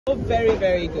Oh, very,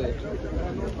 very good.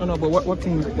 Oh, no, but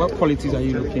what qualities are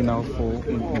you looking out for?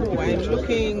 I'm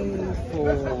looking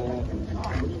for,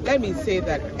 let me say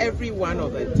that every one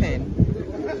of the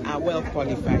 10 are well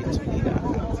qualified to lead our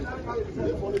party.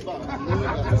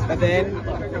 But then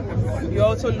you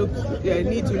also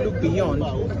need to look beyond,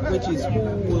 which is who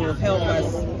will help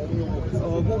us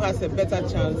or who has a better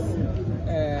chance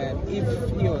if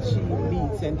he or she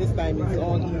leads, and this time it's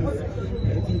all ease.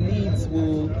 If he leads,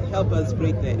 will help us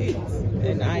break the AIDS,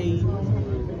 and I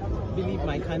believe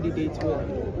my candidate will.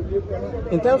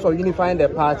 In terms of unifying the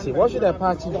party, what should the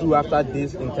party do after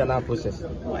this internal process?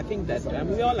 Well, I think that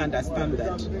we all understand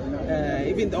that.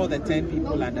 Even all the 10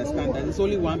 people understand that there's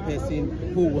only one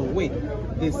person who will win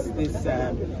this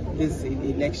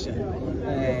election,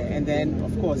 and then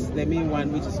of course the main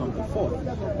one, which is on the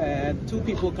 4th. 2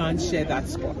 people can't share that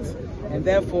spot, and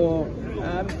therefore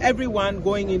everyone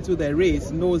going into the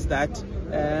race knows that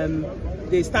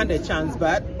they stand a chance,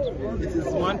 but it is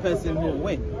one person who will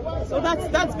win. So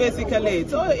that's basically it.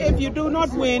 So if you do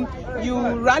not win, you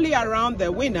rally around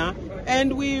the winner,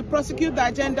 and we prosecute the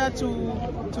agenda to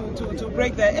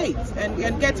break the AIDS and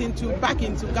get back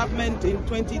into government in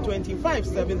 2025,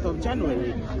 7th of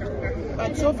January.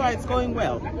 But so far it's going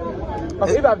well.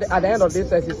 Okay, if at the end of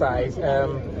this exercise,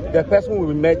 the person who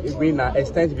will make a winner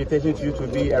extends invitation to you to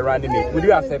be a running mate, will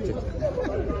you accept it?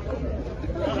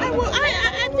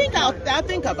 I'll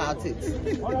think about it.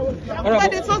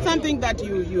 But it's not something that a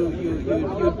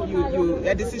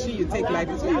decision you take like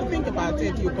this. When you think about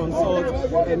it, you consult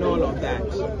and all of that.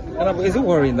 Is it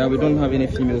worrying that we don't have any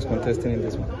females contesting in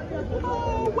this one?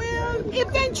 Oh, well,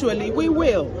 eventually we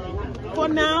will. For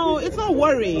now, it's not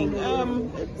worrying.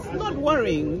 It's not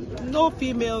worrying. No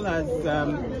female has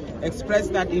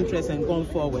expressed that interest and gone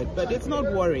forward, but it's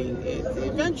not worrying.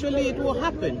 Eventually it will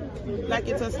happen, like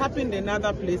it has happened in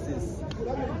other places.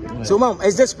 So, Ma'am,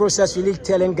 is this process really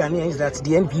telling Ghanaians that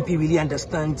the NPP really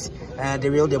understands the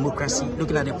real democracy,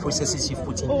 looking at the processes you've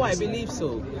put in? Oh, I believe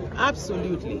so.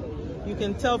 Absolutely. You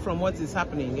can tell from what is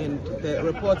happening and the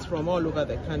reports from all over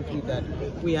the country that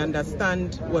we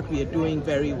understand what we are doing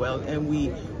very well, and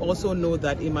we also know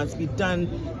that it must be done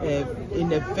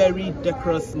in a very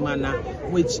decorous manner,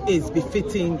 which is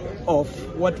befitting of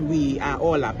what we are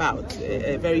all about,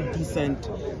 a very decent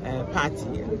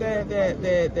party.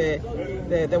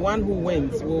 The one who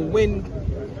wins will win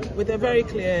with a very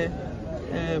clear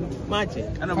margin.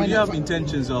 And will you have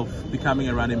intentions of becoming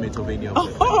a running mate of any of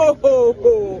them?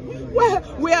 Well,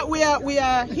 we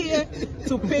are here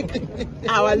to pick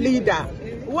our leader.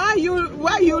 Why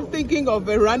are you thinking of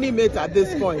a running mate at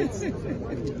this point?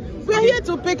 We are here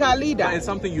to pick our leader. It's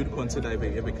something you'd consider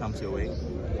if it comes your way.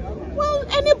 Well,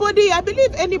 I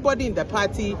believe anybody in the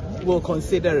party will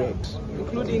consider it,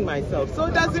 including myself. So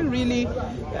it doesn't really